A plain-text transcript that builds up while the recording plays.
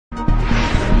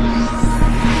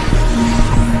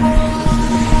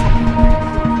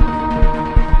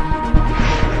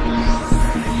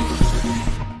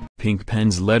Pink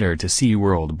pens letter to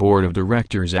SeaWorld Board of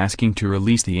Directors asking to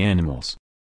release the animals.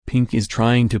 Pink is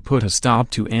trying to put a stop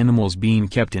to animals being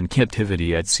kept in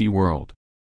captivity at SeaWorld.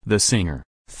 The singer,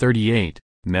 38,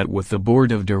 met with the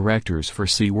board of directors for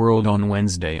SeaWorld on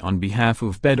Wednesday on behalf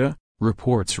of PETA,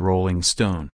 reports Rolling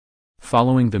Stone.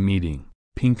 Following the meeting,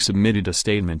 Pink submitted a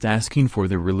statement asking for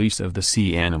the release of the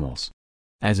sea animals.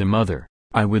 As a mother,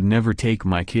 I would never take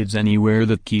my kids anywhere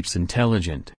that keeps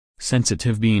intelligent,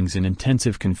 sensitive beings in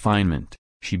intensive confinement,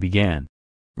 she began.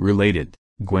 Related,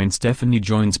 Gwen Stefani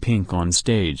joins Pink on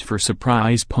stage for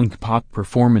surprise punk pop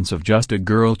performance of Just a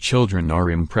Girl. Children are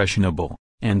impressionable,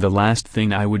 and the last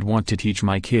thing I would want to teach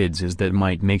my kids is that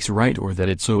might makes right or that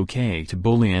it's okay to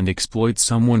bully and exploit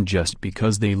someone just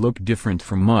because they look different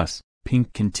from us,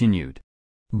 Pink continued.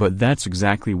 But that's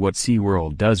exactly what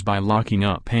SeaWorld does by locking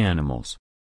up animals.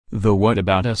 The What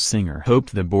About Us singer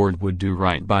hoped the board would do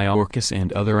right by orcas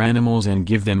and other animals and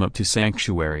give them up to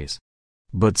sanctuaries.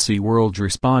 But SeaWorld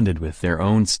responded with their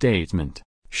own statement,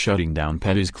 shutting down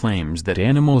PETA's claims that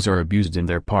animals are abused in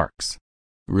their parks.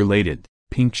 Related,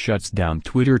 Pink shuts down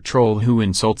Twitter troll who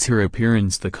insults her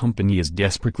appearance. The company is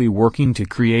desperately working to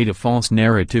create a false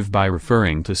narrative by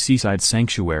referring to seaside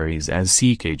sanctuaries as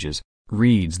sea cages,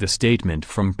 reads the statement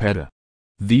from PETA.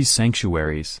 These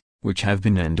sanctuaries, which have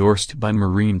been endorsed by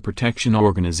marine protection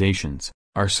organizations,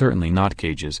 are certainly not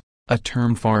cages, a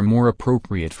term far more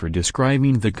appropriate for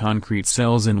describing the concrete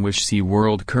cells in which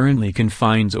SeaWorld currently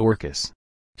confines orcas.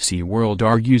 SeaWorld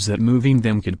argues that moving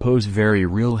them could pose very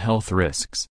real health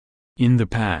risks. In the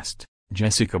past,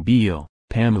 Jessica Biel,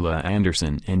 Pamela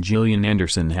Anderson and Gillian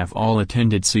Anderson have all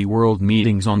attended SeaWorld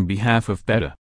meetings on behalf of PETA.